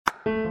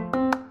Hello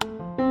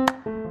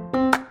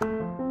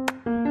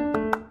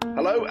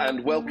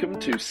and welcome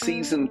to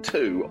Season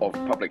 2 of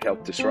Public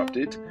Health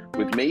Disrupted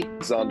with me,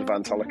 Xander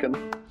Van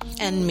Tulleken.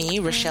 And me,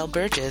 Rochelle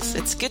Burgess.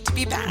 It's good to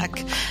be back.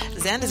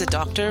 Xand is a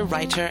doctor,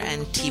 writer,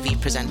 and TV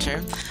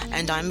presenter,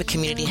 and I'm a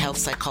community health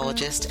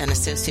psychologist and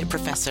associate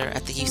professor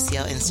at the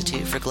UCL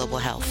Institute for Global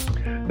Health.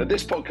 Now,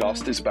 this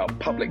podcast is about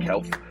public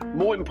health.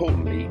 More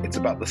importantly, it's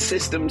about the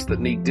systems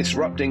that need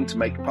disrupting to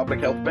make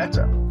public health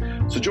better.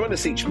 So join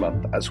us each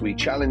month as we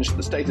challenge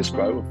the status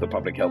quo of the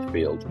public health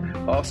field,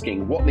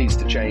 asking what needs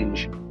to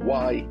change,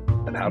 why,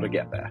 and how to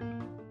get there.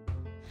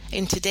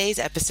 In today's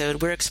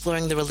episode, we're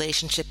exploring the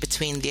relationship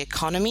between the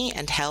economy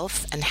and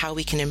health and how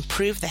we can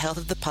improve the health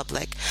of the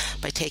public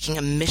by taking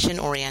a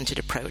mission-oriented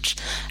approach.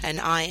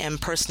 And I am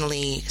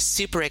personally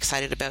super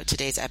excited about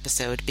today's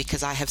episode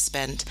because I have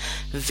spent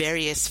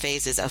various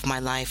phases of my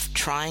life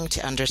trying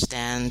to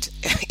understand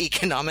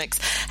economics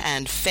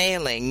and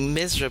failing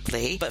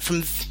miserably, but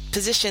from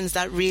positions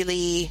that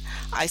really,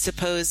 I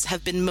suppose,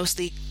 have been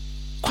mostly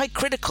quite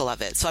critical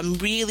of it. So I'm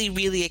really,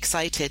 really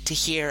excited to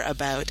hear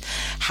about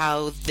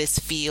how this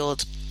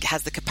field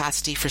has the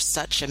capacity for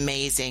such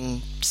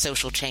amazing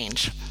social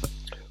change.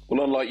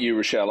 Well, unlike you,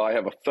 Rochelle, I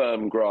have a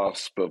firm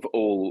grasp of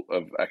all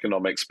of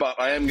economics, but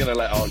I am going to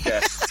let our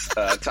guests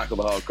tackle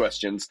the hard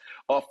questions.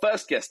 Our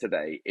first guest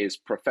today is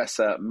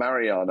Professor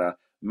Mariana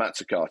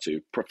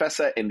Mazzucato,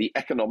 professor in the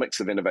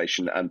economics of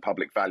innovation and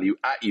public value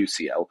at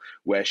UCL,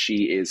 where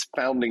she is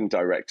founding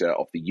director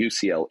of the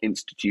UCL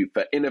Institute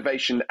for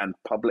Innovation and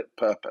Public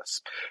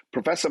Purpose.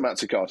 Professor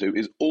Mazzucato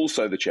is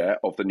also the chair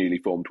of the newly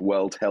formed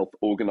World Health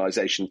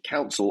Organization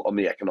Council on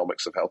the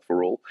Economics of Health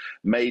for All,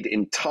 made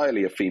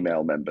entirely of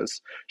female members.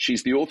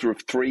 She's the author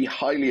of 3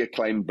 highly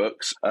acclaimed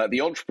books, The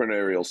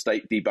Entrepreneurial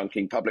State,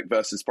 Debunking Public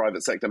versus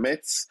Private Sector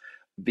Myths,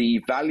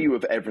 The Value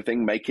of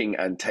Everything, Making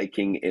and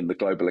Taking in the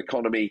Global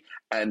Economy,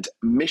 and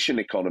Mission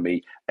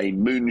Economy, a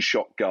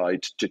Moonshot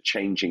Guide to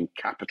Changing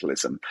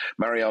Capitalism.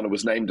 Mariana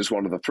was named as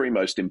one of the 3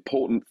 most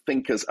important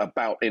thinkers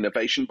about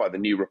innovation by the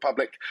New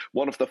Republic,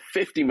 one of the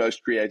 50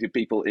 most creative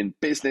people in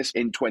business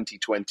in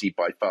 2020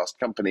 by Fast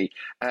Company,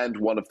 and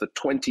one of the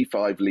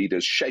 25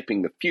 leaders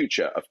shaping the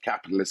future of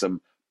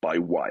capitalism by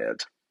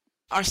Wired.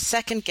 Our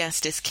second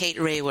guest is Kate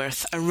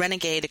Raworth, a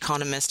renegade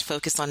economist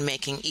focused on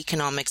making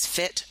economics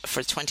fit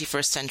for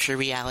 21st century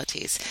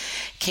realities.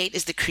 Kate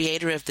is the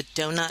creator of the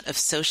Donut of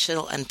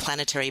Social and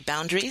Planetary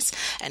Boundaries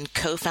and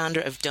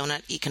co-founder of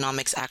Donut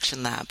Economics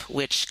Action Lab,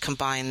 which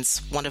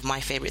combines one of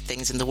my favorite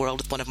things in the world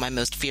with one of my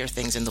most fear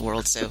things in the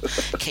world. So,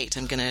 Kate,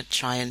 I'm going to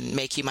try and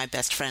make you my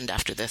best friend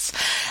after this.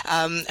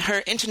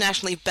 Her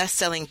internationally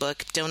best-selling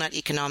book, Donut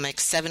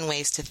Economics, 7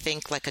 Ways to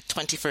Think Like a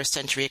 21st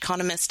Century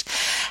Economist,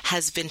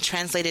 has been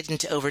translated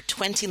into over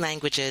 20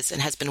 languages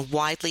and has been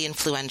widely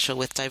influential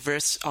with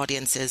diverse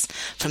audiences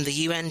from the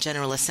UN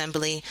General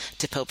Assembly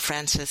to Pope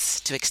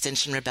Francis to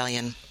Extinction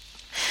Rebellion.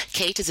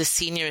 Kate is a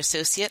senior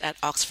associate at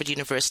Oxford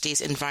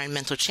University's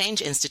Environmental Change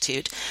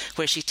Institute,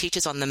 where she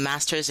teaches on the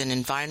Masters in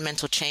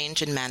Environmental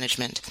Change and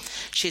Management.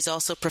 She's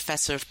also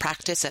professor of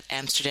practice at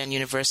Amsterdam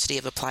University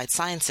of Applied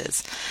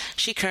Sciences.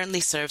 She currently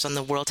serves on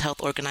the World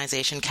Health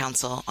Organization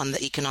Council on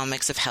the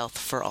Economics of Health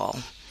for All.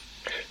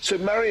 So,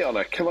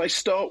 Mariana, can I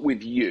start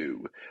with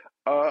you?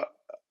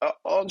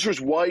 Answer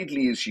as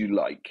widely as you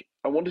like.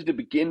 I wanted to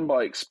begin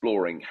by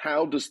exploring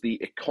how does the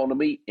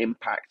economy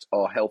impact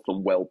our health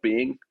and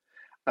well-being?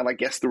 And I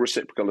guess the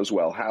reciprocal as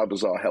well. How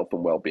does our health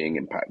and well-being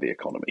impact the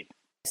economy?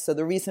 So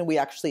the reason we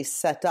actually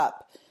set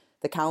up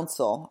the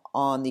Council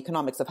on the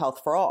Economics of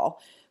Health for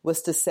All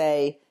was to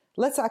say,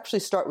 let's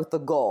actually start with the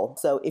goal.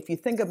 So if you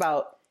think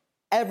about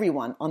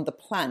everyone on the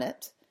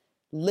planet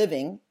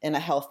living in a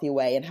healthy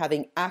way and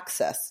having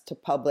access to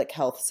public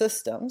health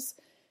systems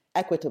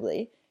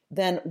equitably,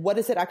 then what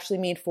does it actually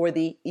mean for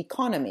the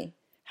economy?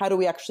 How do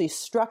we actually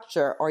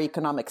structure our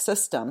economic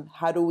system?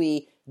 How do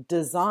we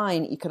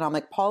design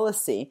economic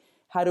policy?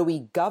 How do we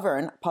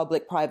govern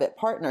public-private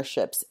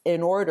partnerships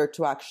in order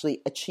to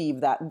actually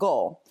achieve that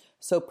goal?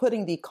 So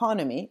putting the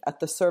economy at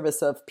the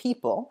service of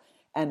people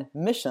and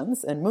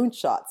missions and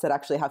moonshots that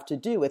actually have to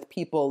do with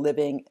people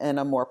living in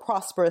a more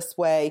prosperous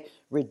way,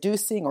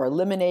 reducing or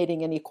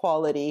eliminating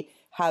inequality,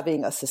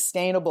 having a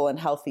sustainable and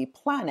healthy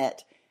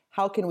planet.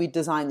 How can we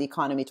design the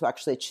economy to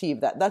actually achieve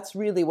that? That's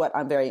really what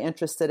I'm very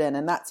interested in.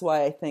 And that's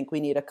why I think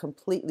we need a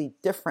completely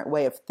different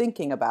way of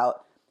thinking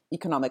about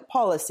economic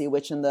policy,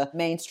 which in the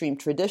mainstream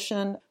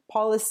tradition,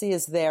 policy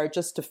is there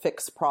just to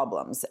fix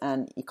problems.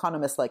 And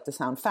economists like to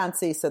sound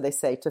fancy, so they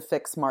say to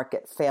fix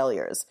market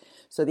failures.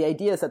 So the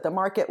idea is that the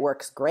market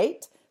works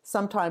great.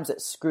 Sometimes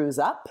it screws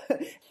up.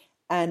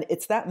 And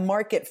it's that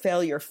market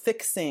failure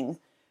fixing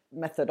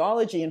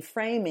methodology and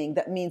framing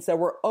that means that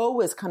we're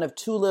always kind of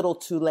too little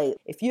too late.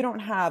 If you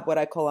don't have what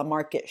I call a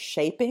market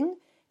shaping,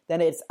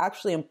 then it's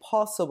actually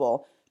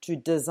impossible to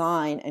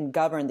design and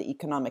govern the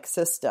economic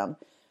system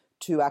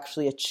to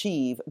actually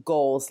achieve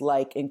goals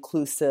like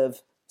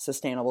inclusive,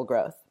 sustainable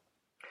growth.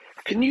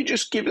 Can you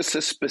just give us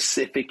a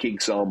specific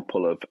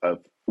example of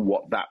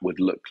what that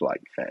would look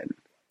like then?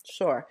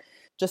 Sure.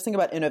 Just think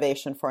about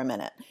innovation for a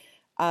minute.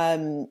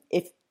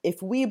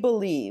 If we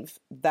believe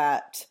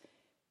that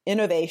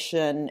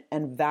innovation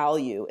and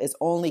value is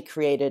only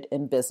created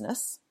in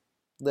business,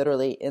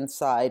 literally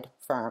inside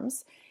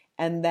firms,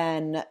 and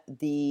then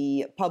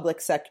the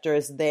public sector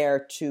is there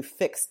to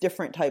fix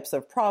different types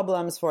of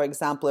problems. For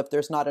example, if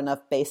there's not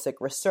enough basic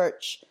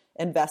research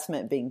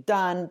investment being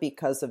done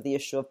because of the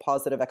issue of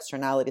positive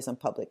externalities on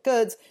public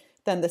goods,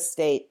 then the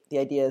state, the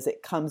idea is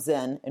it comes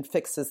in and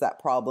fixes that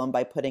problem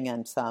by putting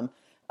in some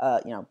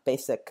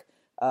basic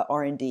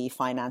R&D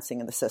financing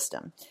in the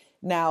system.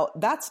 Now,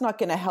 that's not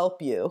going to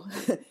help you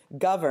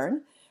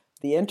govern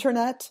the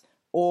internet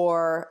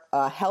or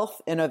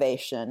health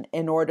innovation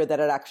in order that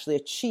it actually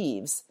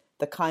achieves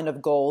the kind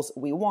of goals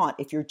we want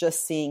if you're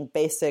just seeing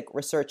basic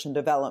research and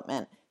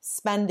development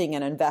spending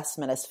and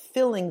investment as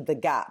filling the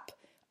gap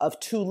of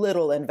too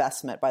little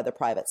investment by the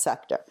private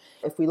sector.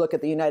 If we look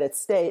at the United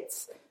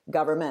States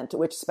government,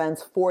 which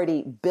spends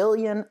 $40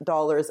 billion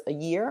a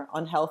year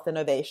on health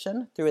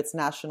innovation through its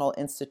National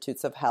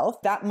Institutes of Health.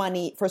 That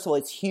money, first of all,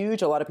 it's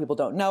huge. A lot of people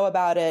don't know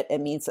about it. It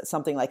means that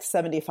something like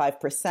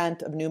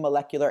 75% of new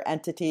molecular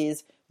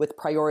entities with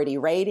priority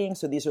rating,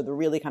 so these are the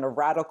really kind of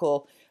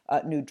radical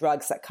new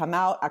drugs that come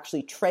out,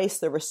 actually trace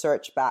the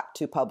research back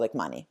to public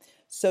money.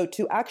 So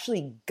to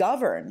actually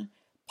govern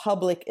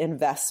public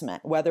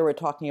investment, whether we're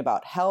talking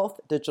about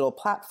health, digital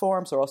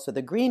platforms, or also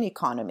the green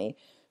economy,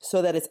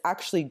 so that it's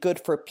actually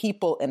good for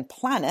people and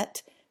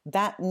planet,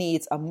 that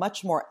needs a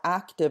much more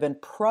active and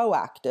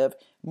proactive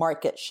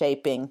market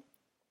shaping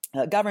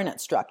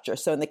governance structure.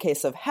 So in the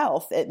case of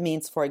health, it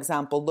means, for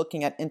example,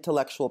 looking at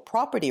intellectual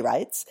property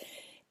rights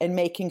and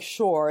making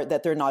sure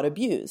that they're not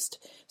abused.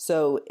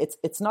 So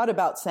it's not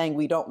about saying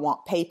we don't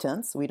want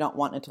patents, we don't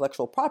want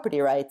intellectual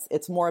property rights.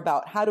 It's more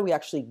about how do we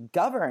actually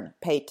govern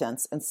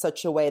patents in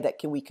such a way that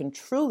we can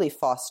truly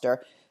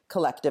foster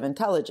collective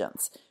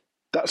intelligence.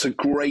 That's a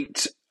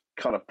great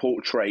kind of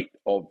portrait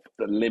of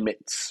the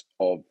limits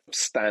of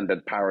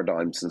standard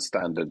paradigms and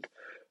standard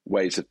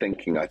ways of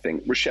thinking, I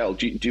think. Rochelle,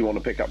 do you want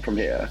to pick up from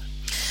here?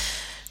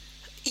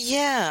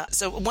 Yeah.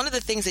 So one of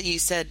the things that you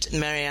said,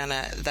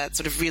 Mariana, that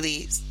sort of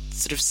really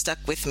stuck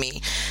with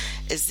me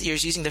is you're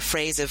using the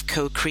phrase of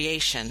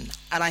co-creation.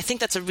 And I think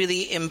that's a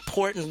really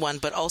important one,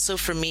 but also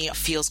for me, it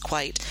feels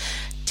quite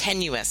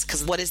tenuous,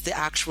 because what is the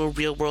actual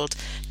real world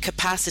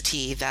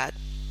capacity that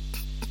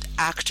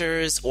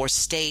actors or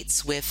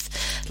states with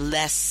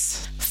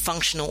less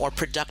functional or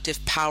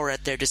productive power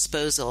at their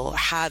disposal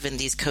have in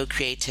these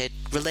co-created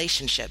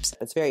relationships?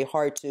 It's very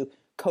hard to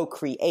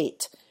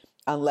co-create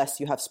unless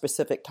you have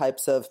specific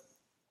types of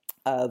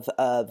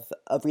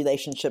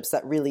relationships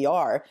that really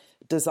are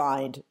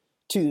designed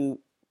to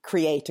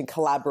create and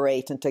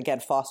collaborate and to, again,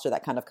 foster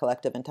that kind of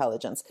collective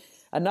intelligence.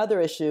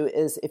 Another issue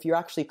is if you're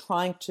actually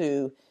trying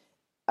to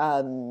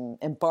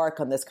embark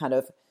on this kind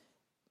of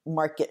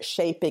market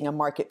shaping and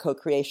market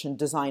co-creation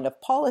design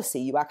of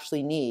policy, you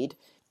actually need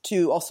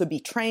to also be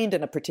trained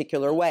in a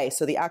particular way.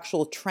 So the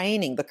actual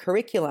training, the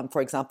curriculum,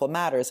 for example,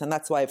 matters. And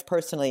that's why I've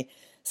personally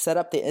set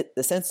up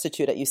this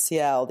institute at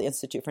UCL, the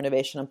Institute for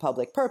Innovation and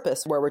Public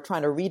Purpose, where we're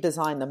trying to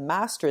redesign the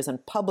Masters in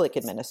Public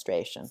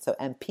Administration, so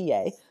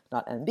MPA,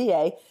 not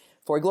MBA,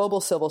 for global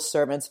civil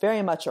servants,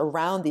 very much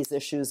around these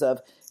issues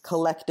of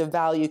collective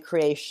value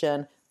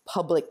creation,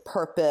 public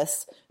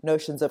purpose,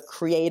 notions of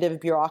creative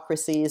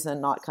bureaucracies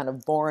and not kind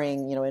of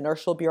boring,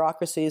 inertial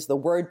bureaucracies. The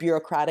word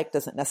bureaucratic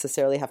doesn't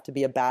necessarily have to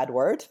be a bad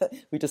word.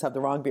 We just have the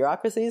wrong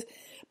bureaucracies,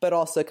 but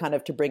also kind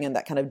of to bring in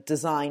that kind of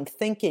design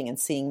thinking and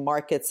seeing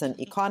markets and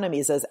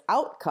economies as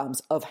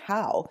outcomes of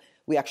how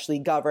we actually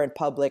govern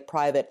public,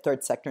 private,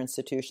 third sector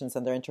institutions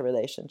and their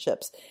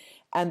interrelationships.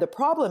 And the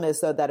problem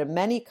is, though, that in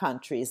many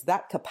countries,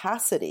 that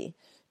capacity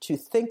to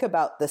think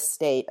about the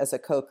state as a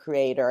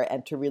co-creator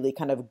and to really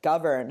kind of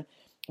govern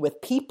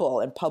with people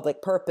and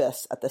public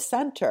purpose at the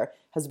center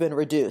has been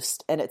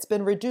reduced. And it's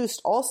been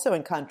reduced also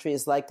in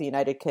countries like the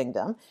United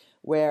Kingdom,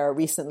 where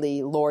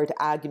recently Lord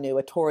Agnew,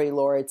 a Tory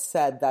Lord,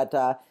 said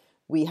that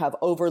we have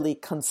overly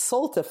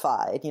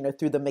consultified,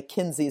 through the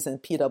McKinseys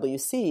and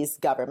PwC's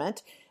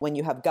government, when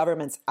you have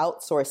governments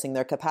outsourcing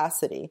their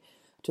capacity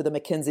to the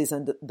McKinseys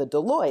and the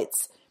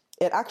Deloittes,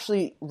 it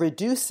actually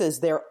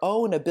reduces their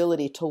own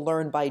ability to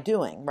learn by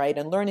doing, right?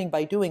 And learning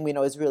by doing, we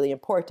know, is really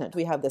important.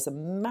 We have this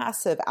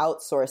massive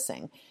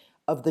outsourcing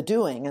of the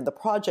doing and the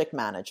project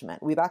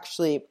management. We've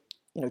actually,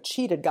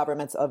 cheated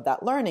governments of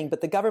that learning,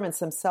 but the governments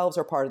themselves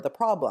are part of the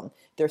problem.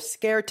 They're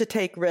scared to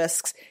take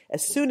risks.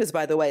 As soon as,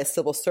 by the way, a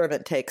civil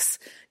servant takes,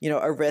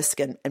 a risk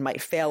and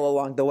might fail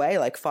along the way,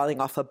 like falling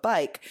off a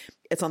bike,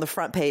 it's on the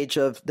front page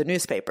of the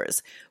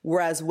newspapers.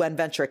 Whereas when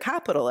venture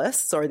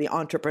capitalists or the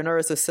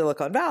entrepreneurs of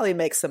Silicon Valley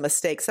make some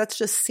mistakes, that's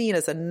just seen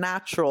as a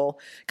natural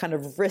kind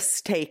of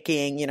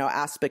risk-taking,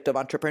 aspect of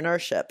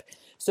entrepreneurship.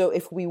 So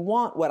if we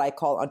want what I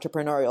call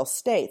entrepreneurial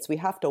states, we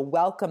have to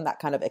welcome that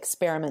kind of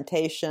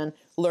experimentation,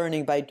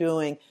 learning by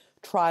doing,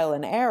 trial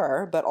and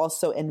error, but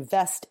also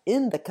invest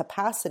in the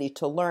capacity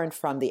to learn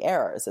from the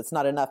errors. It's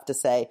not enough to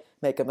say,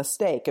 make a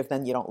mistake if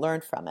then you don't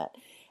learn from it.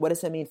 What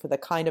does it mean for the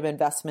kind of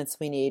investments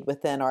we need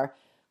within our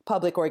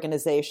public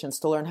organizations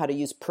to learn how to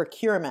use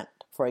procurement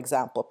for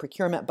example.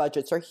 Procurement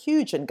budgets are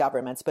huge in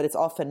governments, but it's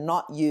often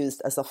not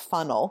used as a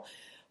funnel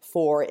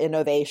for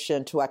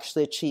innovation to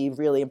actually achieve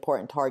really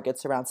important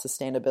targets around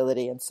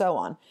sustainability and so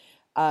on.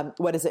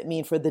 What does it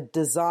mean for the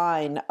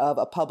design of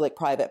a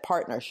public-private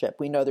partnership?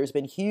 We know there's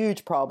been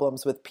huge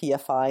problems with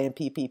PFI and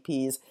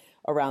PPPs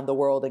around the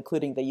world,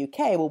 including the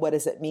UK. Well, what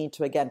does it mean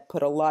to, again,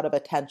 put a lot of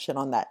attention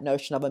on that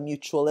notion of a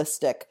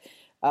mutualistic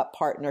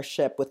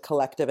partnership with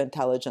collective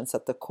intelligence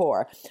at the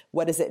core?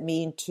 What does it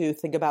mean to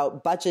think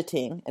about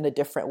budgeting in a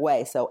different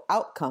way? So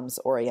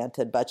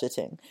outcomes-oriented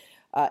budgeting.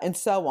 And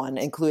so on,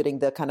 including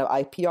the kind of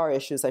IPR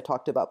issues I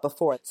talked about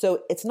before.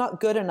 So it's not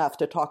good enough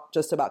to talk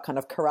just about kind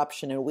of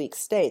corruption in weak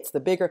states. The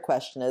bigger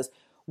question is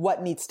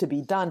what needs to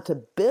be done to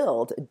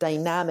build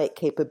dynamic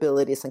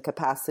capabilities and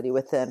capacity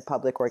within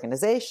public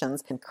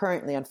organizations. And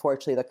currently,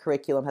 unfortunately, the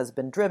curriculum has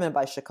been driven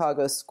by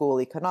Chicago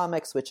School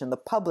Economics, which in the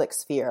public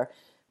sphere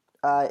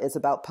is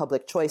about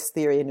public choice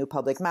theory and new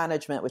public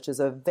management, which is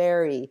a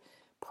very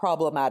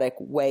problematic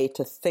way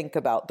to think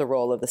about the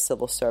role of the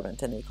civil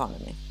servant in the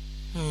economy.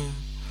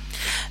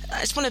 I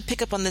just want to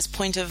pick up on this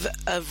point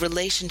of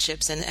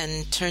relationships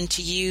and turn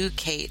to you,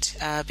 Kate,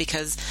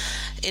 because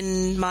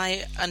in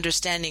my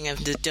understanding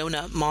of the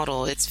donut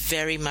model, it's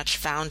very much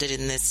founded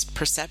in this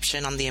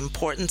perception on the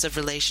importance of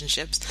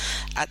relationships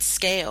at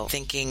scale,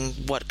 thinking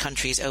what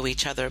countries owe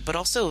each other, but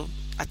also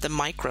at the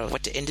micro,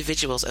 what do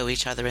individuals owe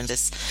each other in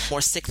this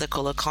more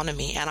cyclical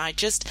economy. And I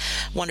just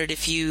wondered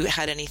if you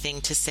had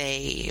anything to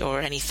say or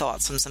any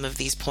thoughts on some of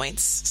these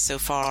points so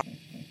far.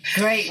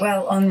 Great.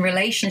 Well, on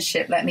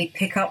relationship, let me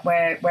pick up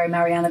where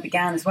Mariana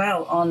began as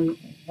well on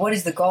what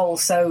is the goal.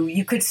 So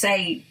you could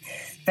say,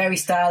 very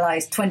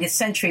stylized, 20th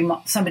century,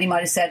 somebody might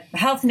have said,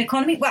 health and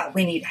economy? Well,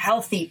 we need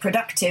healthy,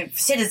 productive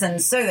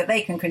citizens so that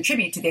they can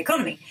contribute to the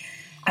economy.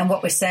 And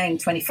what we're saying,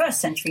 21st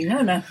century,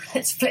 no,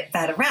 let's flip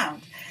that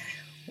around.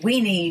 We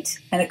need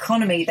an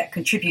economy that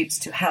contributes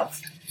to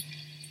health.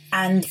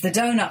 And the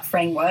donut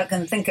framework,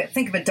 and think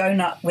of a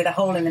donut with a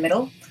hole in the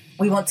middle.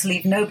 We want to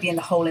leave nobody in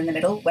the hole in the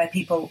middle where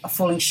people are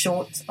falling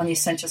short on the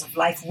essentials of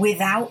life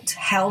without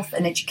health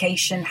and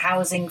education,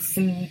 housing,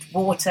 food,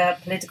 water,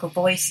 political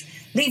voice.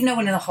 Leave no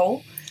one in the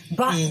hole,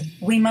 but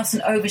we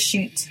mustn't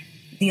overshoot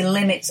the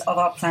limits of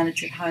our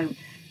planetary home.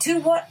 To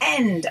what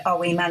end are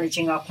we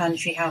managing our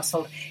planetary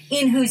household?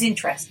 In whose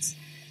interests?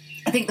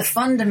 I think the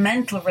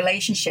fundamental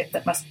relationship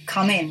that must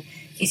come in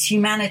is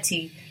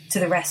humanity to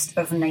the rest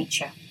of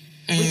nature,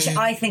 which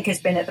I think has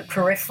been at the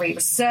periphery. It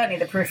was certainly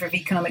the periphery of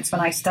economics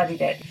when I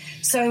studied it.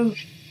 So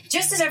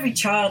just as every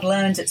child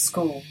learns at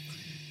school,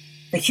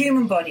 the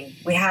human body,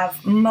 we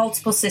have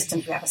multiple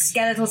systems. We have a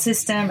skeletal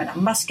system and a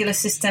muscular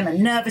system, a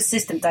nervous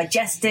system,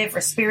 digestive,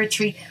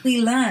 respiratory.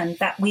 We learn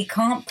that we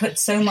can't put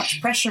so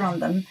much pressure on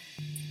them.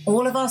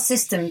 All of our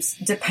systems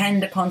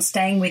depend upon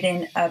staying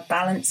within a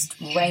balanced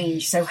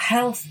range. So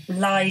health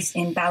lies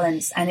in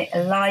balance, and it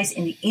lies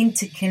in the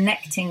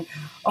interconnecting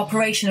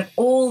operation of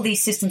all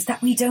these systems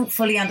that we don't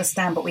fully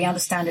understand, but we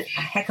understand it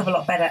a heck of a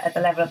lot better at the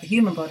level of the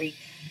human body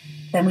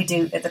than we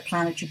do at the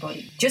planetary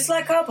body. Just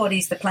like our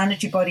bodies, the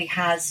planetary body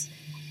has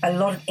a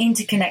lot of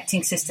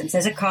interconnecting systems.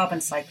 There's a carbon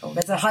cycle,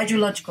 there's a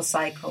hydrological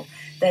cycle,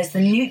 there's the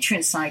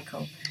nutrient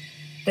cycle,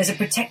 there's a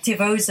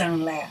protective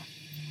ozone layer,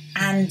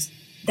 and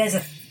there's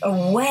a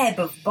web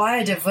of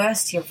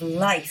biodiversity of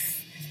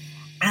life.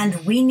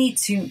 And we need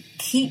to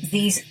keep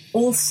these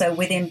also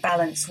within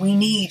balance. We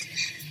need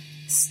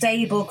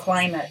stable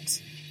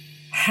climate,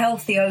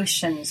 healthy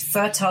oceans,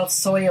 fertile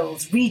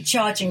soils,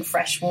 recharging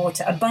fresh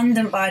water,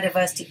 abundant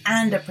biodiversity,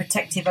 and a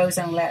protective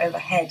ozone layer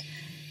overhead.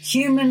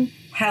 Human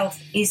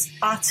health is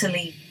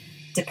utterly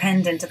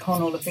dependent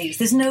upon all of these.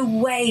 There's no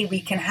way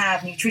we can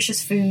have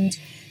nutritious food,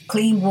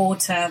 clean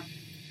water,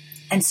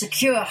 and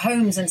secure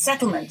homes and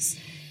settlements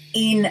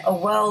in a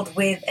world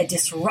with a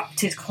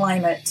disrupted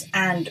climate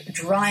and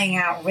drying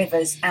out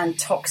rivers and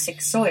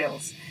toxic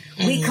soils.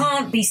 We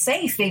can't be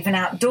safe even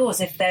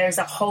outdoors if there is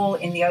a hole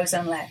in the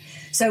ozone layer.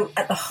 So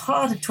at the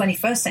heart of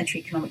 21st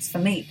century economics, for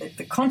me,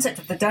 the concept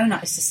of the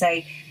donut is to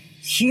say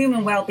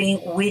human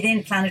well-being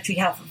within planetary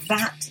health.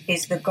 That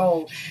is the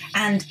goal.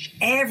 And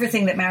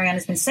everything that Mariana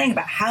has been saying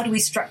about how do we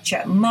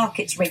structure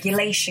markets,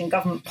 regulation,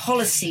 government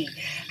policy,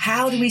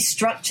 how do we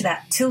structure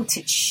that, tilt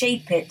it,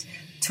 shape it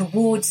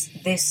towards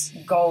this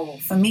goal?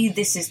 For me,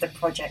 this is the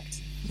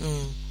project.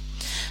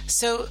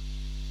 So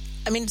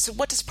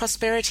what does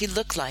prosperity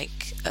look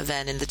like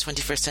then in the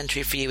 21st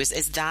century for you?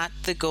 Is that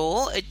the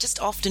goal? It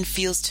just often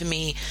feels to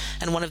me,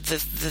 and one of the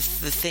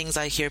things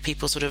I hear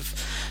people sort of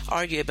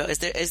argue about is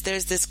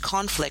there's this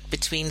conflict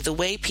between the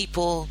way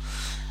people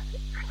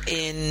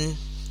in,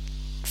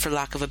 for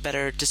lack of a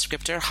better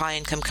descriptor,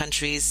 high-income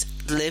countries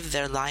live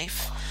their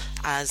life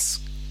as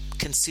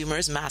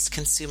consumers, mass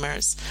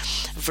consumers,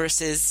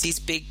 versus these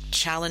big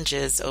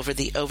challenges over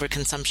the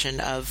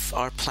overconsumption of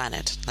our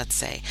planet, let's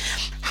say.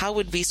 How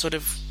would we sort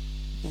of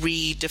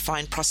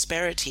redefine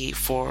prosperity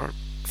for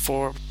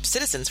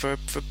citizens, for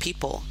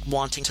people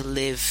wanting to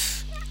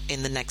live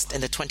in the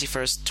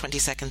 21st,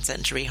 22nd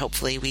century?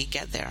 Hopefully we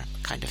get there,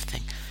 kind of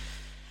thing.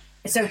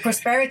 So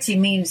prosperity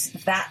means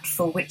that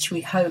for which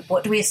we hope.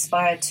 What do we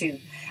aspire to?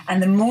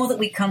 And the more that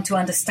we come to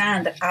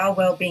understand that our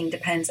well-being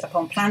depends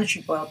upon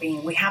planetary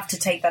well-being, we have to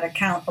take that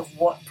account of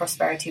what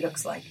prosperity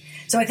looks like.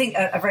 So I think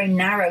a very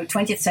narrow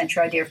 20th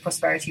century idea of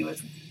prosperity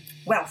was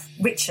wealth,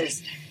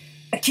 riches,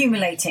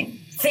 accumulating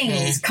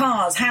things,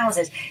 cars,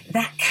 houses.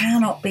 That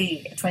cannot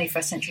be a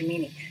 21st century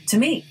meaning. To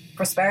me,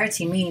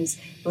 prosperity means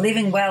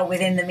living well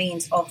within the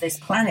means of this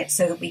planet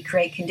so that we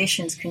create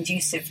conditions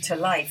conducive to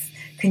life,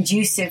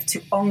 conducive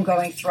to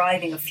ongoing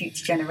thriving of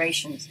future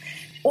generations.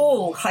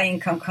 All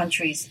high-income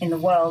countries in the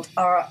world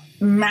are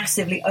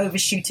massively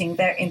overshooting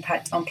their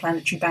impact on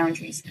planetary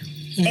boundaries.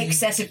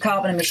 Excessive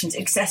carbon emissions,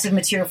 excessive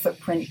material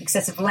footprint,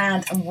 excessive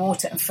land and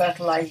water and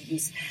fertilizer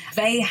use.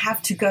 They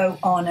have to go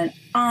on an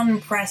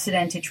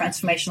unprecedented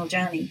transformational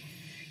journey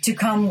to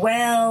come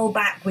well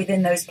back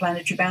within those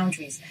planetary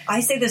boundaries. I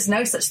say there's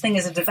no such thing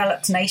as a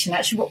developed nation.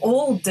 Actually, we're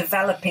all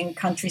developing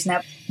countries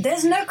now.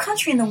 There's no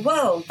country in the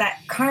world that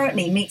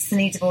currently meets the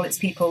needs of all its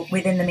people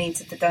within the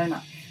means of the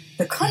donut.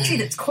 The country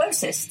that's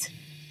closest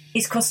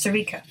is Costa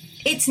Rica.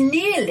 It's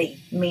nearly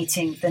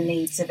meeting the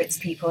needs of its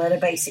people at a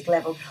basic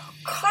level,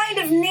 kind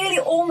of nearly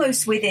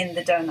almost within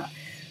the donut.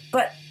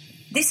 But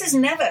this has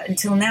never,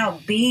 until now,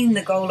 been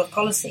the goal of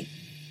policy.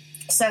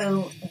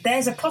 So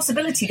there's a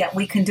possibility that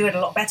we can do it a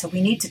lot better.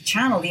 We need to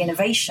channel the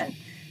innovation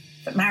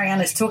that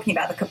Mariana's talking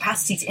about, the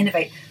capacity to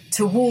innovate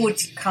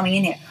towards coming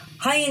in here.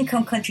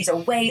 High-income countries are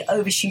way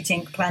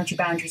overshooting planetary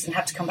boundaries and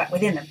have to come back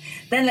within them.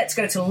 Then let's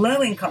go to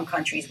low-income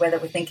countries, whether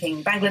we're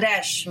thinking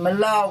Bangladesh,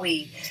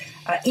 Malawi,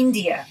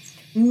 India.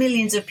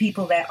 Millions of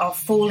people there are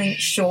falling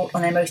short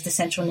on their most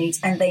essential needs,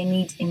 and they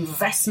need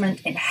investment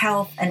in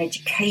health and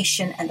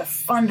education and the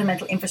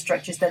fundamental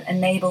infrastructures that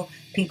enable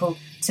people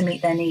to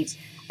meet their needs.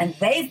 And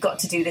they've got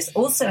to do this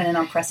also in an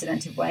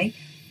unprecedented way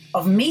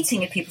of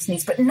meeting people's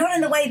needs, but not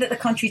in the way that the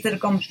countries that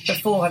have gone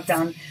before have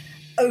done,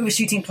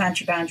 overshooting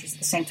planetary boundaries at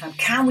the same time.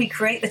 Can we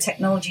create the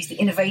technologies, the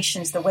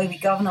innovations, the way we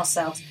govern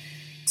ourselves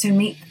to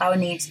meet our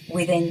needs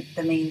within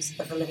the means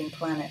of the living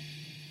planet?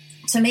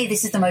 To me,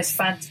 this is the most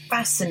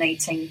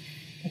fascinating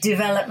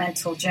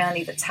developmental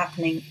journey that's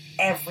happening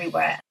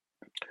everywhere.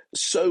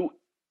 So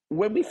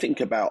when we think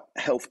about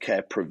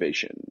healthcare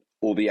provision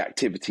or the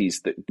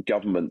activities that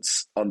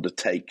governments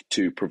undertake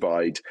to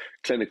provide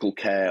clinical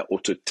care or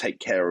to take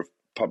care of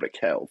public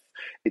health,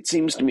 it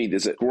seems to me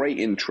there's a great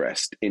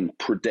interest in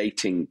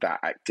predating that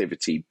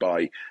activity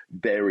by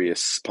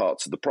various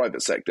parts of the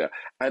private sector,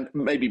 and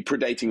maybe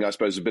predating, I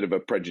suppose, a bit of a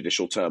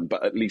prejudicial term,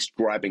 but at least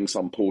grabbing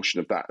some portion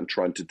of that and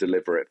trying to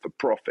deliver it for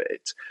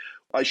profit.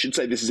 I should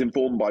say this is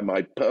informed by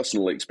my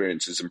personal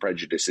experiences and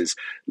prejudices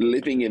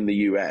living in the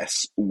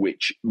US,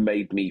 which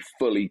made me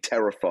fully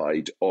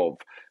terrified of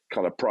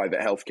kind of private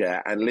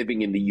healthcare, and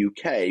living in the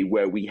UK,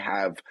 where we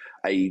have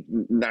a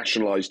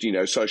nationalised,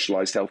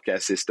 socialised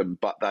healthcare system,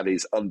 but that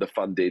is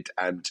underfunded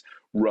and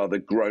rather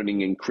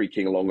groaning and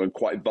creaking along and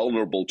quite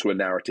vulnerable to a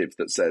narrative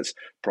that says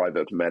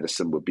private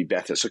medicine would be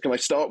better. So can I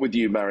start with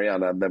you,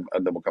 Mariana, and then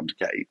we'll come to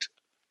Kate?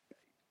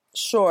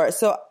 Sure.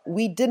 So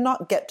we did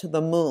not get to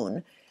the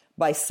moon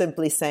by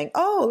simply saying,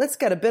 oh, let's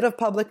get a bit of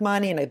public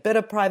money and a bit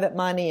of private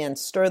money and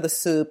stir the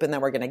soup, and then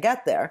we're going to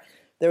get there.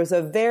 There was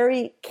a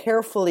very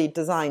carefully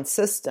designed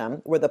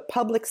system where the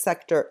public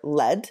sector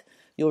led.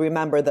 You'll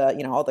remember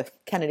all the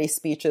Kennedy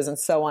speeches and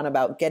so on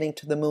about getting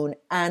to the moon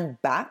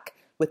and back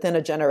within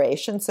a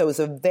generation. So it was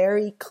a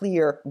very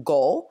clear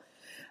goal.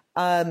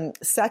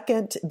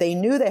 Second, they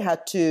knew they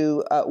had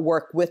to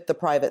work with the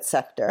private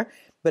sector,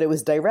 but it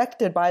was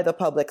directed by the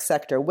public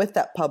sector with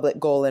that public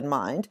goal in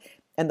mind.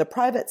 And the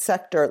private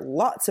sector,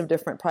 lots of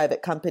different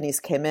private companies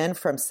came in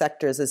from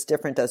sectors as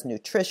different as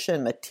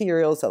nutrition,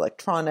 materials,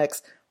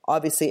 electronics,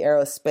 obviously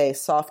aerospace,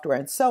 software,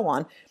 and so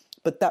on.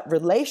 But that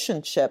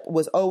relationship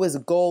was always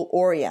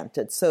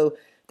goal-oriented. So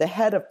the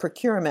head of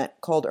procurement,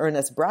 called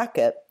Ernest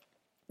Brackett,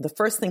 the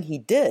first thing he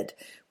did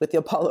with the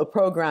Apollo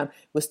program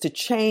was to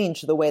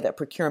change the way that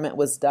procurement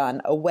was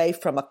done away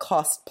from a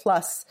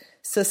cost-plus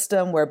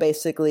system where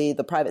basically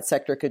the private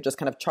sector could just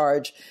kind of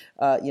charge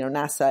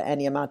NASA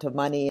any amount of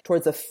money,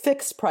 towards a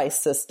fixed price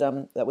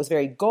system that was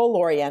very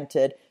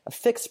goal-oriented, a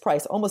fixed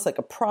price, almost like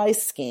a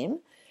prize scheme,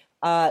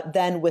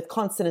 then with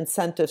constant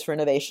incentives for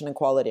innovation and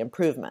quality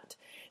improvement.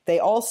 They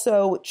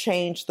also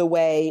changed the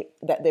way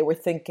that they were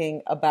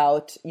thinking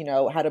about,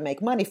 how to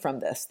make money from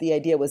this. The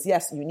idea was,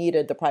 yes, you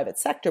needed the private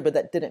sector, but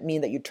that didn't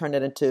mean that you turned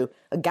it into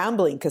a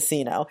gambling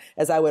casino,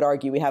 as I would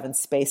argue we have in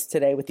space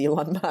today with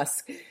Elon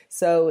Musk.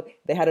 So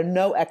they had a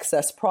no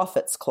excess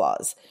profits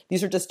clause.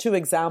 These are just two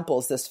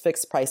examples, this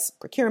fixed price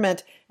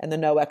procurement and the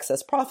no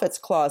excess profits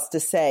clause, to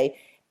say,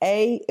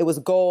 A, it was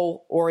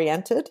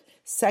goal-oriented.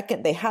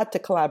 Second, they had to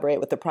collaborate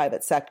with the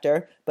private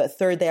sector. But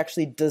third, they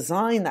actually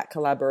designed that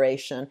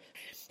collaboration.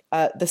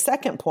 The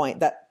second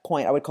point, that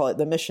point, I would call it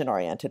the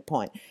mission-oriented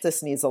point.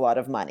 This needs a lot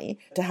of money.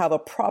 To have a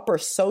proper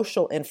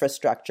social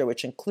infrastructure,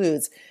 which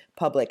includes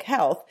public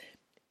health,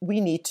 we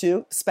need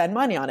to spend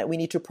money on it. We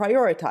need to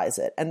prioritize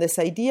it. And this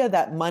idea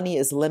that money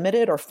is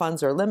limited or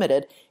funds are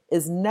limited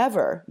is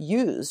never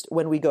used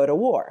when we go to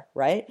war,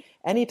 right?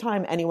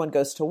 Anytime anyone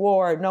goes to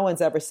war, no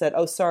one's ever said,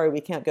 oh, sorry, we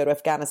can't go to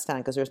Afghanistan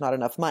because there's not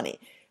enough money.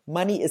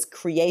 Money is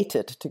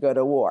created to go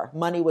to war.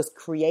 Money was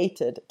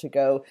created to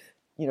go,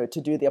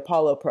 to do the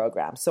Apollo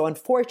program. So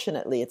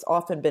unfortunately, it's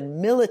often been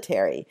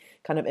military,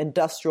 kind of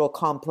industrial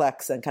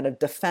complex and kind of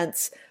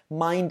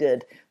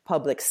defense-minded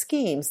public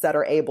schemes that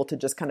are able to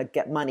just kind of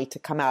get money to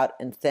come out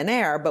in thin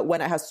air. But when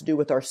it has to do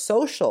with our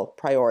social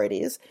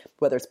priorities,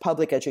 whether it's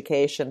public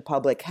education,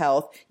 public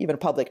health, even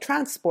public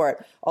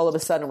transport, all of a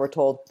sudden we're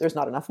told there's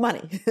not enough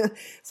money.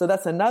 So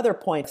that's another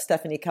point.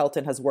 Stephanie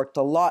Kelton has worked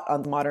a lot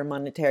on modern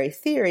monetary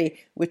theory,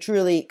 which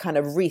really kind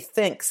of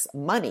rethinks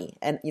money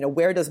and,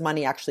 where does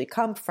money actually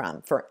come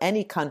from? For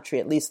any country,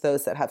 at least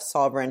those that have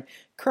sovereign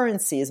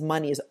currencies,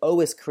 money is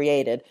always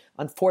created,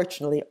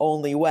 unfortunately,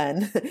 only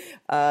when,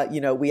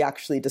 we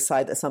actually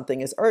decide that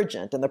something is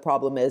urgent. And the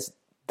problem is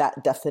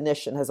that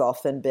definition has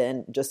often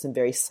been just in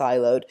very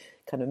siloed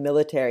kind of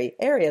military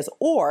areas,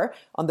 or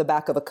on the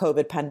back of a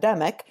COVID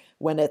pandemic,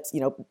 when it's,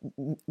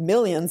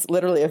 millions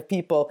literally of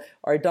people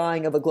are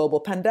dying of a global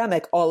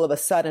pandemic, all of a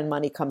sudden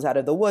money comes out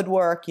of the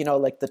woodwork,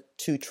 like the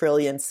 $2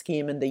 trillion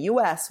scheme in the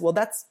US. Well,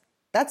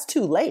 that's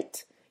too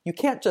late. You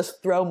can't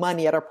just throw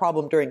money at a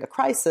problem during a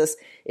crisis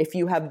if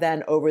you have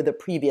then over the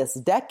previous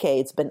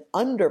decades been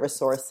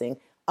under-resourcing,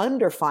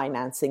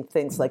 under-financing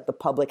things like the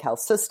public health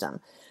system.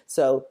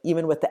 So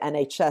even with the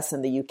NHS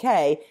in the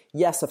UK,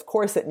 yes, of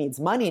course it needs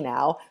money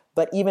now,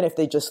 but even if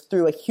they just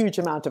threw a huge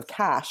amount of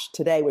cash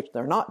today, which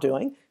they're not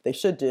doing, they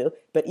should do,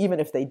 but even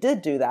if they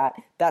did do that,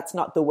 that's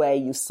not the way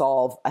you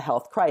solve a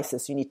health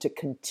crisis. You need to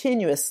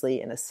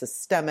continuously, in a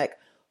systemic,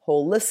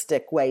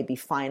 holistic way, be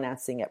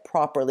financing it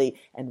properly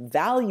and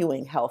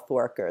valuing health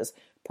workers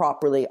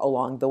properly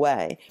along the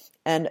way.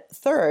 And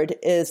third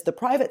is the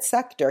private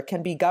sector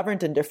can be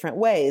governed in different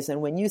ways.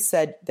 And when you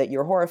said that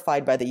you're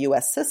horrified by the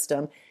US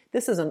system,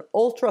 this is an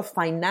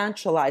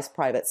ultra-financialized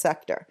private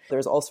sector.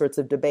 There's all sorts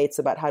of debates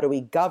about how do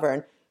we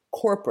govern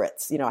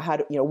corporates,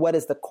 what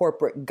is the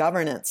corporate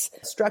governance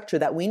structure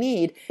that we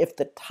need if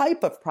the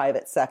type of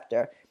private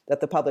sector that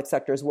the public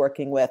sector is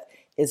working with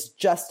is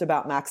just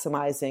about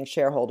maximizing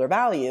shareholder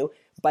value.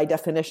 By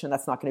definition,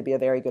 that's not going to be a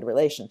very good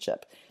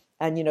relationship.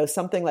 And,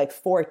 something like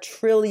 $4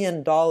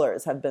 trillion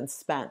have been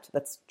spent.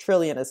 That's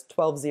trillion is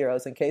 12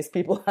 zeros in case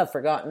people have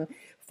forgotten.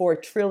 $4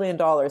 trillion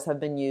have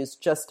been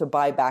used just to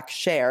buy back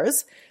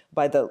shares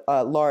by the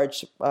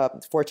large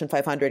Fortune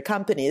 500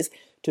 companies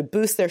to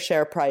boost their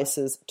share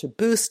prices, to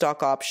boost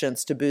stock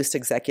options, to boost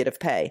executive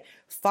pay.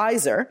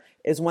 Pfizer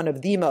is one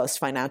of the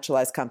most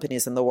financialized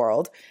companies in the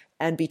world.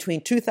 And between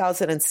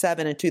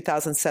 2007 and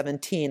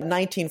 2017,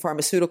 19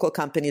 pharmaceutical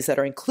companies that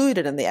are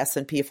included in the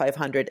S&P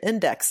 500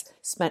 index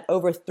spent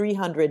over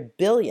 $300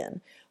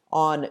 billion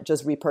on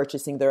just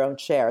repurchasing their own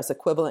shares,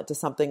 equivalent to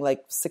something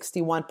like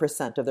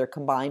 61% of their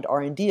combined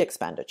R&D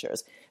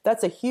expenditures.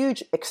 That's a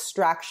huge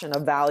extraction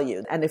of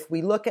value. And if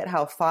we look at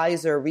how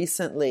Pfizer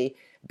recently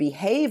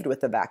behaved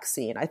with the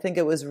vaccine, I think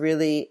it was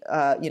really,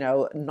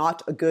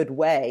 not a good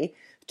way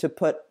to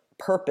put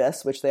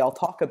purpose, which they all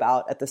talk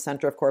about, at the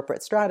center of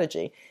corporate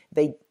strategy.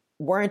 They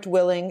weren't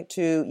willing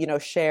to,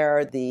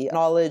 share the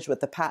knowledge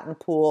with the patent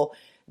pool.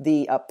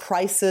 The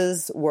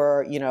prices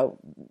were,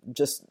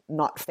 just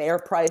not fair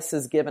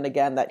prices, given,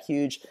 again, that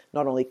huge,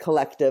 not only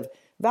collective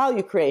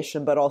value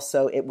creation, but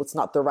also it was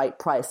not the right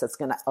price that's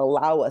going to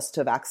allow us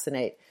to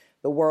vaccinate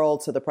the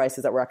world. So the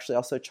prices that were actually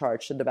also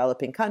charged in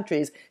developing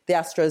countries. The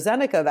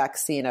AstraZeneca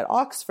vaccine at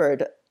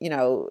Oxford,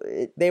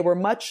 they were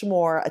much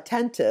more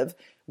attentive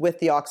with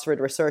the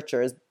Oxford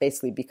researchers,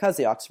 basically because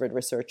the Oxford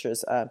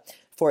researchers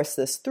forced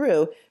this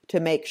through, to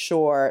make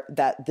sure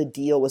that the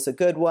deal was a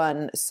good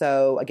one.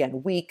 So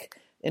again, weak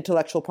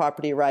intellectual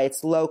property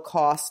rights, low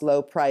cost,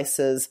 low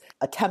prices,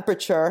 a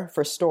temperature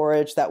for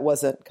storage that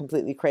wasn't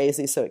completely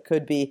crazy, so it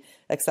could be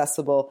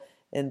accessible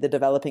in the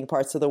developing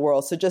parts of the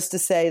world. So just to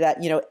say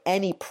that,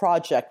 any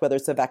project, whether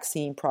it's a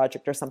vaccine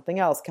project or something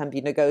else, can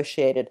be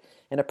negotiated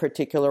in a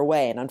particular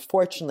way. And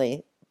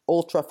unfortunately,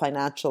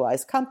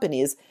 ultra-financialized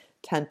companies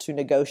tend to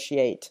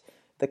negotiate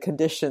the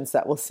conditions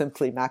that will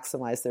simply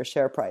maximize their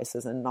share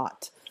prices and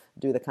not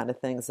do the kind of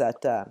things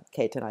that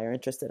Kate and I are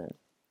interested in.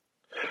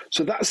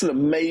 So that's an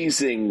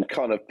amazing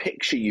kind of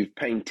picture you've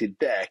painted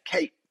there.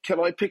 Kate, can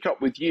I pick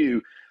up with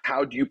you?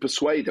 How do you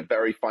persuade a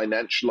very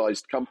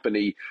financialized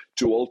company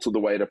to alter the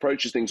way it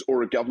approaches things,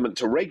 or a government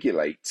to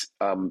regulate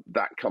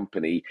that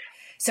company?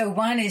 So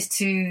one is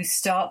to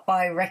start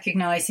by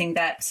recognizing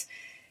that,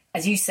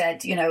 as you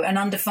said, an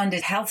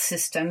underfunded health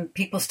system,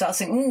 people start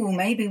saying, oh,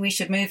 maybe we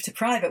should move to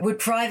private. Would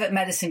private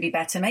medicine be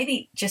better?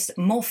 Maybe just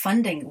more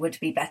funding would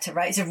be better,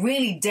 right? It's a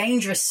really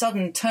dangerous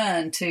sudden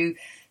turn to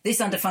this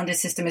underfunded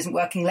system isn't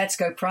working, let's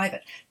go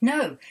private.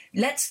 No,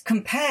 let's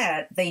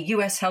compare the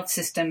US health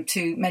system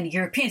to many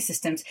European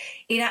systems.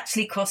 It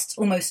actually costs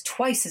almost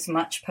twice as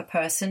much per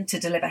person to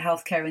deliver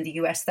healthcare in the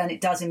US than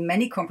it does in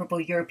many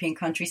comparable European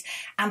countries.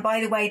 And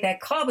by the way, their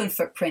carbon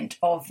footprint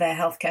of their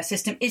healthcare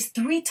system is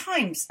 3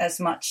 times as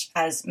much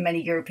as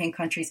many European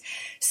countries.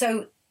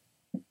 So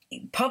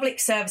public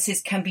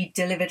services can be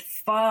delivered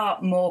far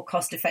more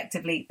cost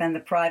effectively than the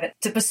private.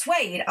 To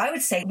persuade, I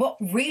would say what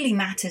really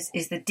matters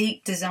is the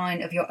deep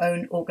design of your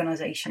own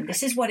organization.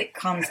 This is what it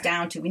comes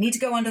down to. We need to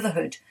go under the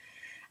hood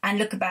and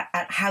look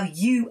at how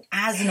you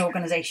as an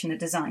organization are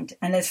designed.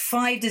 And there's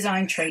 5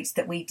 design traits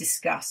that we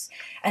discuss.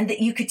 And that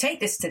you could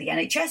take this to the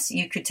NHS,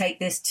 you could take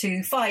this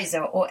to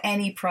Pfizer or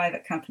any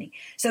private company.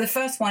 So the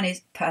first one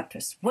is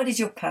purpose. What is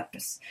your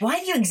purpose? Why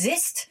do you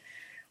exist?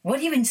 What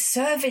are you in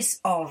service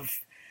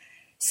of?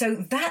 So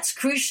that's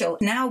crucial.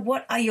 Now,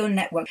 what are your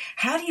networks?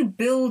 How do you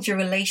build your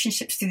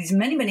relationships through these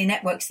many, many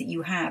networks that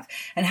you have?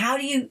 And how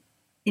do you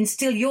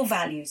instill your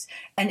values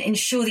and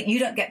ensure that you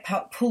don't get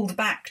pulled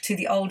back to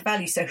the old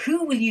values? So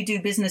who will you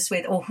do business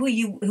with, or who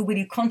will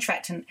you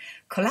contract and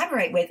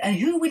collaborate with? And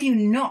who will you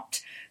not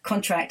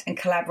contract and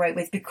collaborate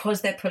with because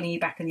they're pulling you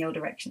back in the old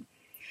direction?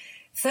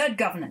 Third,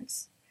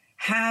 governance.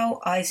 How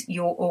is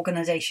your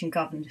organization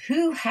governed?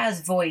 Who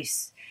has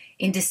voice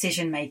in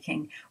decision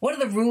making? What are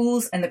the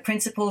rules and the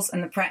principles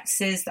and the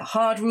practices, the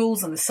hard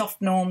rules and the soft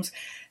norms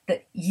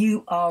that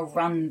you are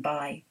run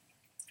by?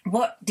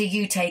 What do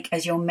you take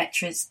as your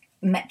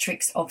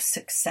metrics of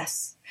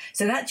success?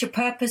 So that's your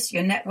purpose,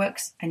 your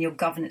networks, and your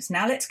governance.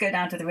 Now let's go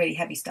down to the really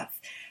heavy stuff.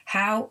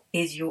 How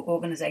is your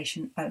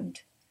organization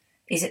owned?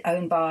 Is it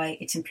owned by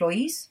its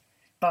employees,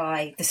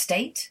 by the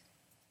state?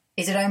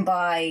 Is it owned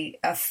by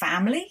a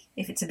family,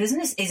 if it's a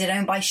business? Is it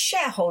owned by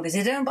shareholders?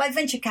 Is it owned by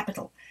venture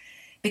capital?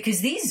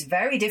 Because these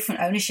very different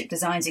ownership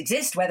designs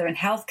exist, whether in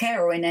healthcare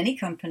or in any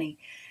company,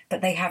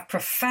 but they have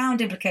profound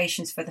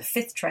implications for the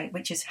 5th trait,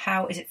 which is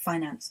how is it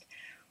financed?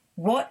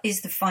 What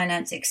is the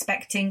finance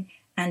expecting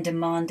and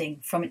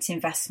demanding from its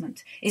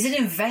investment? Is it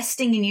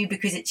investing in you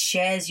because it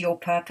shares your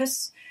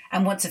purpose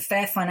and wants a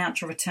fair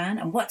financial return?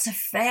 And what's a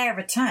fair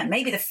return?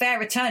 Maybe the fair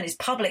return is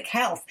public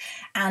health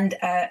and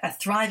a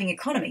thriving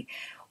economy.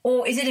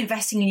 Or is it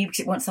investing in you because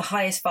it wants the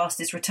highest,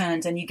 fastest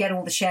returns and you get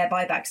all the share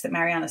buybacks that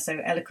Mariana so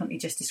eloquently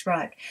just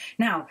described?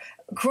 Now,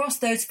 across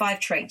those 5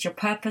 traits, your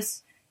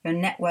purpose, your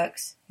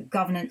networks, your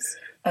governance,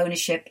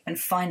 ownership, and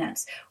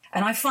finance.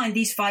 And I find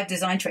these 5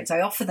 design traits,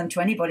 I offer them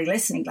to anybody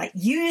listening, like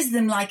use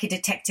them like a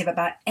detective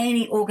about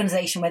any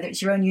organization, whether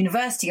it's your own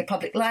university, a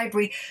public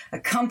library, a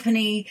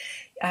company,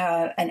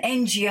 an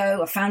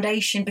NGO, a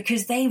foundation,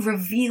 because they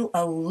reveal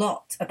a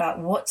lot about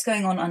what's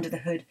going on under the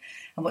hood.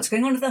 And what's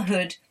going on under the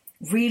hood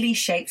really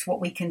shapes what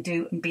we can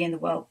do and be in the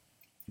world.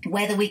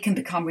 Whether we can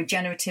become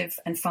regenerative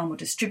and far more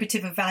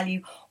distributive of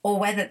value, or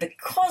whether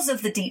because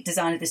of the deep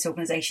design of this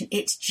organization,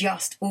 it's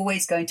just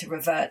always going to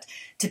revert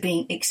to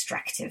being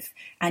extractive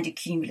and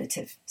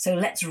accumulative. So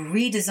let's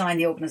redesign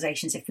the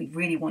organizations if we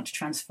really want to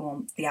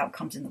transform the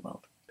outcomes in the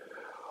world.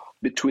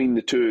 Between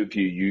the two of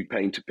you, you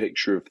paint a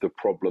picture of the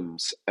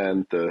problems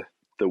and the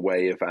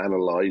way of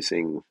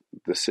analysing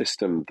the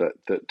system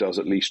that does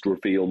at least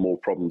reveal more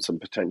problems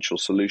and potential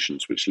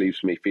solutions, which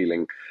leaves me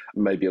feeling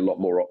maybe a lot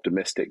more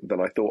optimistic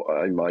than I thought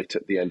I might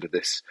at the end of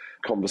this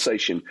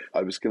conversation.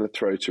 I was going to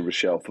throw to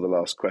Rochelle for the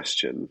last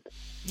question.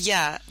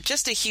 Yeah,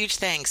 just a huge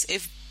thanks.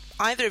 If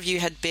either of you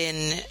had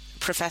been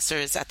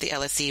professors at the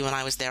LSE when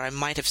I was there, I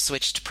might have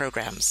switched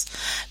programs,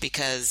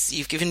 because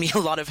you've given me a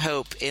lot of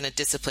hope in a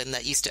discipline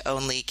that used to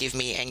only give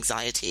me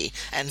anxiety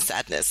and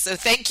sadness. So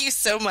thank you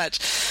so much.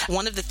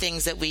 One of the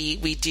things that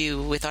we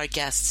do with our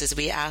guests is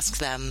we ask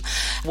them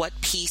what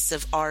piece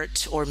of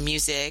art or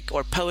music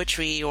or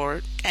poetry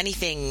or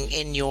anything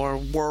in your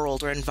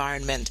world or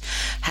environment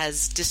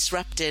has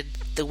disrupted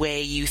the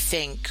way you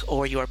think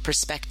or your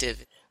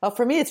perspective. Well,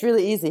 for me, it's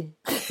really easy.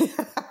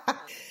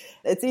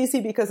 It's easy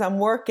because I'm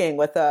working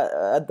with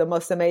the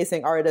most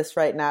amazing artist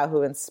right now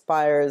who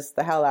inspires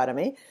the hell out of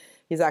me.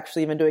 He's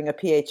actually even doing a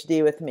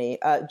PhD with me.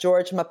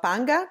 George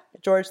Mapanga,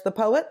 George the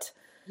Poet.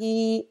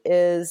 He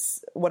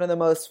is one of the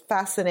most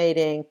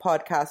fascinating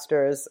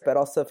podcasters, but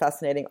also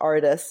fascinating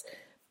artists.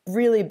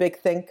 Really big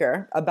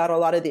thinker about a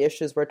lot of the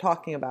issues we're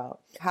talking about.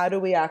 How do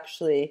we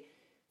actually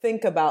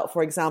think about,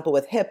 for example,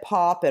 with hip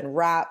hop and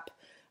rap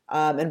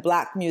and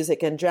Black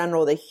music in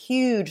general, the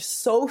huge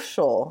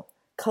social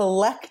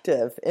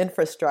collective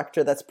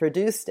infrastructure that's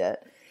produced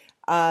it,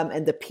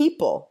 and the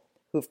people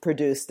who've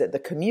produced it, the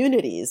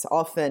communities,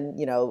 often,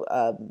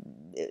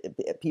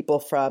 people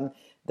from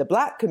the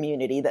Black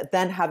community that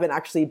then haven't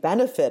actually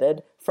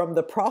benefited from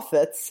the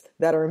profits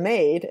that are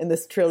made in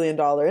this $1 trillion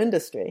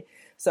industry.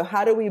 So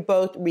how do we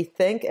both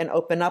rethink and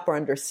open up our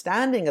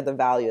understanding of the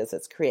values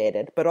it's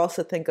created, but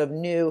also think of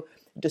new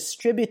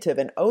distributive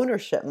and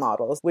ownership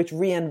models which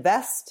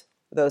reinvest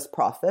those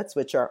profits,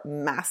 which are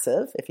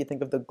massive, if you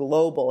think of the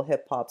global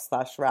hip hop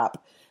 /rap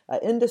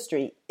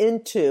industry,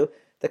 into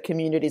the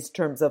communities in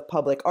terms of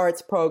public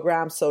arts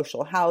programs,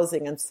 social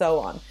housing, and so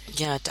on.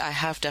 Yeah, I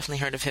have definitely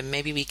heard of him.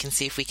 Maybe we can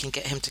see if we can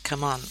get him to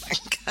come on.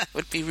 That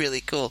would be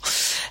really cool.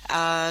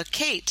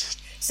 Kate?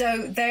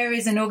 So there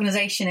is an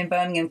organization in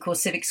Birmingham called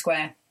Civic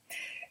Square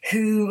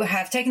who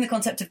have taken the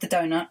concept of the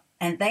donut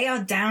and they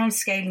are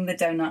downscaling the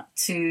donut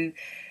to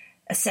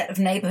a set of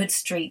neighbourhood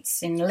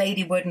streets in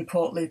Ladywood and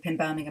Portloop in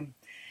Birmingham.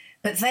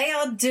 But they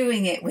are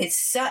doing it with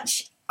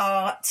such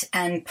art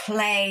and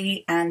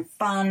play and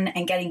fun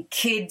and getting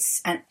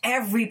kids and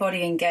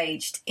everybody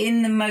engaged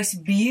in the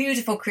most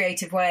beautiful,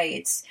 creative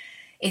way.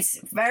 It's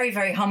very,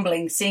 very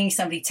humbling seeing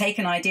somebody take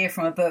an idea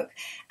from a book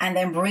and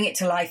then bring it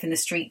to life in the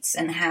streets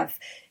and have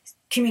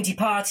community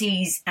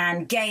parties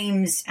and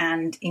games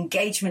and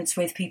engagements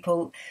with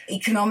people.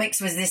 Economics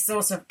was this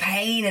source of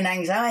pain and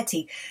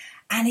anxiety,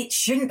 and it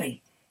shouldn't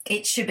be.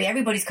 It should be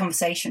everybody's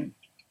conversation.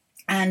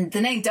 And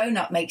the name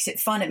donut makes it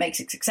fun. It makes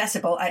it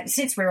accessible.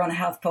 Since we're on a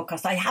health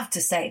podcast, I have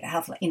to say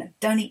that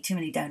don't eat too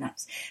many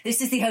donuts.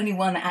 This is the only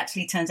one that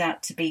actually turns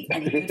out to be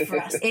any good for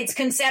us. It's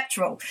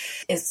conceptual.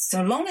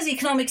 So long as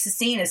economics is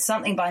seen as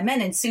something by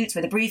men in suits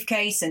with a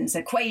briefcase and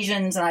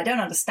equations, and I don't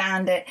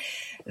understand it,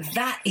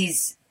 that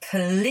is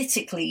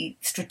politically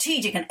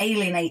strategic and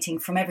alienating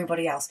from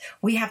everybody else.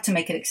 We have to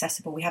make it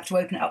accessible. We have to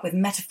open it up with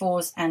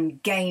metaphors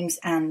and games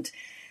and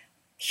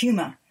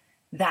humour.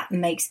 That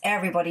makes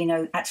everybody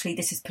know, actually,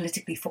 this is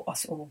politically for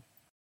us all.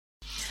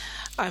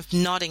 I'm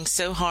nodding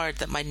so hard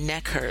that my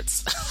neck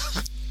hurts.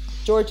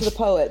 George the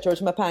poet, George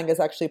Mapanga, is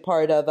actually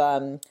part of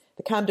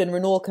the Camden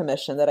Renewal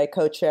Commission that I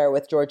co-chair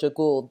with Georgia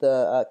Gould,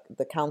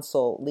 the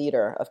council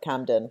leader of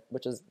Camden,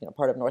 which is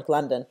part of North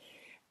London.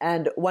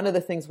 And one of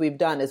the things we've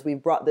done is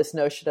we've brought this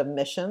notion of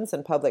missions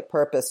and public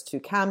purpose to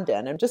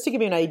Camden. And just to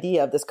give you an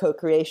idea of this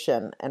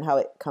co-creation and how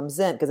it comes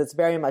in, because it's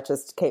very much,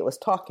 as Kate was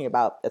talking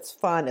about, it's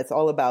fun. It's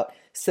all about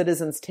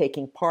citizens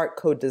taking part,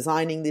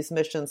 co-designing these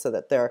missions so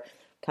that they're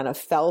kind of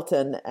felt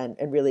and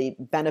really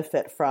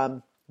benefit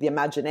from the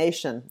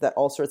imagination that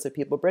all sorts of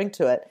people bring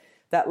to it.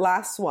 That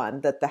last one,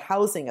 that the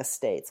housing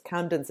estates,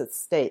 Camden's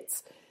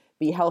estates,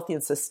 be healthy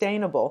and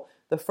sustainable.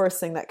 The first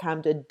thing that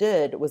Camden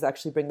did was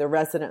actually bring the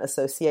resident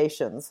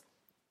associations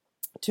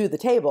to the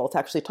table to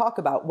actually talk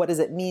about what does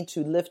it mean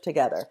to live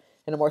together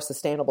in a more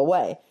sustainable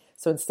way.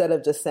 So instead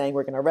of just saying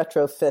we're going to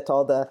retrofit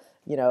all the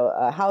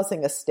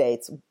housing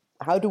estates,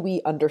 how do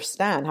we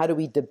understand? How do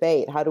we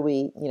debate? How do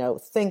we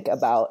think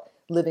about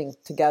living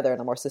together in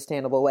a more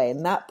sustainable way?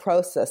 And that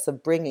process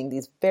of bringing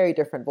these very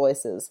different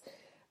voices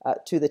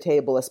to the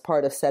table as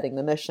part of setting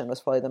the mission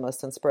was probably the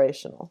most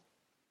inspirational.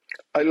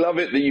 I love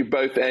it that you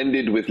both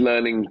ended with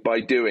learning by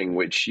doing,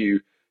 which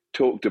you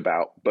talked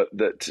about, but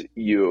that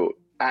you're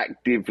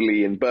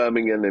actively in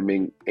Birmingham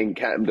and in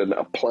Camden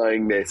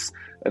applying this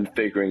and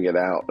figuring it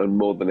out. And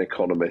more than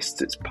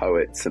economists, it's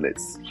poets and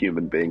it's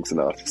human beings and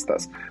artists.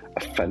 That's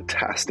a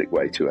fantastic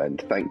way to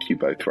end. Thank you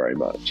both very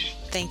much.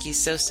 Thank you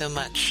so, so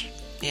much.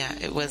 Yeah,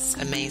 it was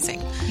amazing.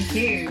 Thank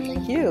you.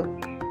 Thank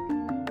you.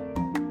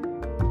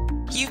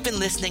 You've been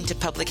listening to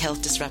Public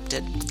Health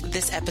Disrupted.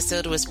 This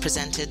episode was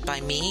presented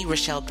by me,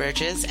 Rochelle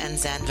Burgess, and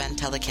Zan Van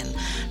Teleken,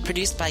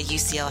 produced by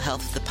UCL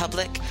Health of the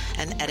Public,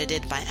 and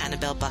edited by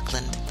Annabelle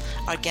Buckland.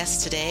 Our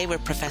guests today were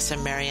Professor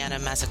Mariana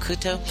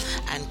Mazzucato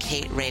and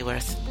Kate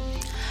Raworth.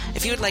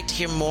 If you would like to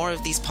hear more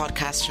of these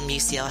podcasts from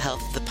UCL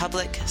Health of the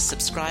Public,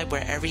 subscribe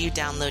wherever you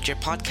download your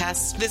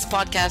podcasts. This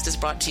podcast is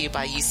brought to you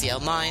by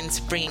UCL Minds,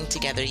 bringing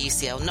together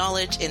UCL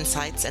knowledge,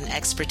 insights, and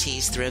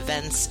expertise through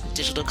events,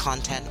 digital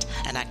content,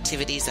 and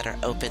activities that are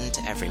open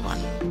to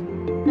everyone.